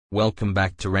Welcome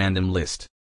back to Random List.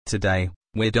 Today,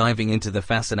 we're diving into the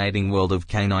fascinating world of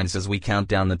canines as we count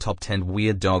down the top 10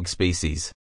 weird dog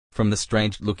species. From the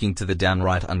strange-looking to the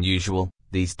downright unusual,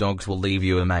 these dogs will leave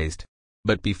you amazed.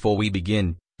 But before we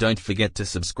begin, don't forget to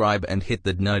subscribe and hit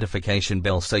the notification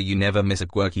bell so you never miss a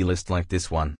quirky list like this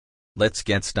one. Let's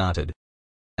get started.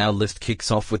 Our list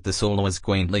kicks off with the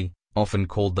Xoloitzcuintli, often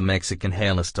called the Mexican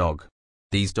hairless dog.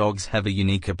 These dogs have a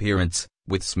unique appearance,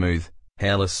 with smooth,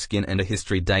 hairless skin and a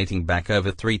history dating back over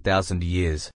 3,000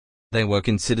 years. They were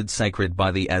considered sacred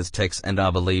by the Aztecs and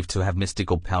are believed to have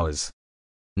mystical powers.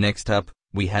 Next up,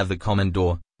 we have the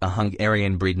Comendor, a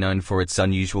Hungarian breed known for its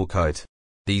unusual coat.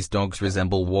 These dogs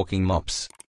resemble walking mops.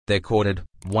 Their corded,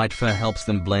 white fur helps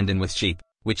them blend in with sheep,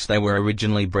 which they were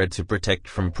originally bred to protect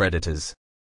from predators.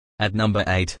 At number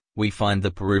 8, we find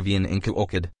the Peruvian Inca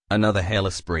Orchid, another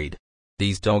hairless breed.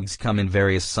 These dogs come in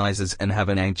various sizes and have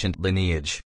an ancient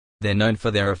lineage. They're known for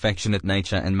their affectionate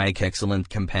nature and make excellent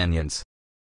companions.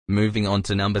 Moving on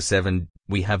to number 7,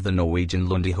 we have the Norwegian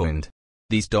Lundehund.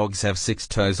 These dogs have 6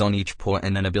 toes on each paw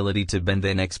and an ability to bend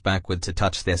their necks backward to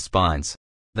touch their spines.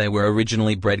 They were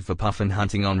originally bred for puffin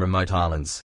hunting on remote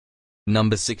islands.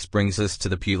 Number 6 brings us to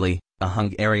the Puli, a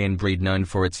Hungarian breed known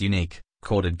for its unique,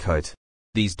 corded coat.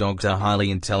 These dogs are highly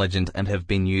intelligent and have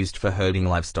been used for herding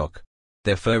livestock.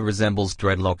 Their fur resembles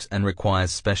dreadlocks and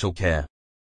requires special care.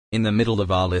 In the middle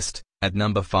of our list, at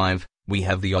number 5, we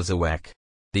have the Xoloitzcuintli.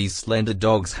 These slender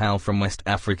dogs hail from West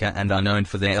Africa and are known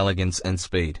for their elegance and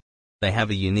speed. They have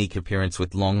a unique appearance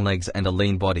with long legs and a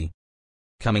lean body.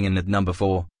 Coming in at number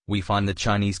 4, we find the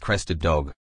Chinese crested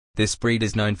dog. This breed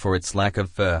is known for its lack of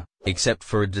fur, except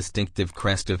for a distinctive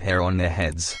crest of hair on their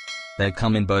heads. They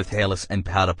come in both hairless and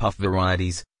powder puff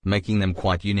varieties, making them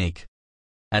quite unique.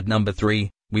 At number 3,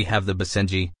 we have the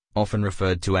Basenji, often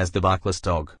referred to as the barkless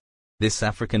dog. This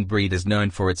African breed is known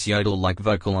for its yodel-like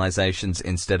vocalizations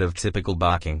instead of typical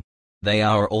barking. They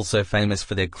are also famous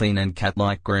for their clean and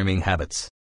cat-like grooming habits.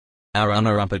 Our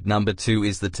runner-up at number 2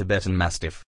 is the Tibetan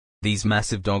Mastiff. These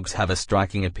massive dogs have a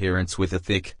striking appearance with a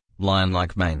thick,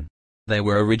 lion-like mane. They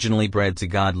were originally bred to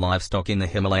guard livestock in the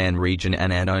Himalayan region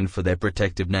and are known for their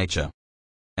protective nature.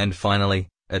 And finally,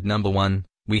 at number 1,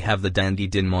 we have the Dandie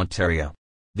Dinmont Terrier.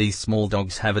 These small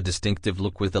dogs have a distinctive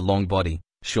look with a long body,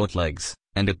 short legs,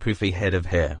 and a poofy head of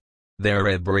hair. They're a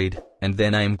rare breed, and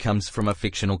their name comes from a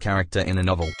fictional character in a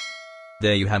novel.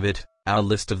 There you have it, our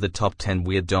list of the top 10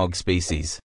 weird dog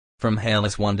species. From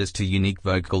hairless wonders to unique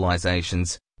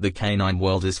vocalizations, the canine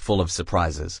world is full of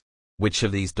surprises. Which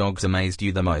of these dogs amazed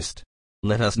you the most?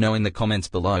 Let us know in the comments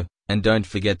below, and don't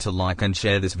forget to like and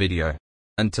share this video.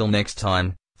 Until next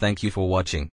time, thank you for watching.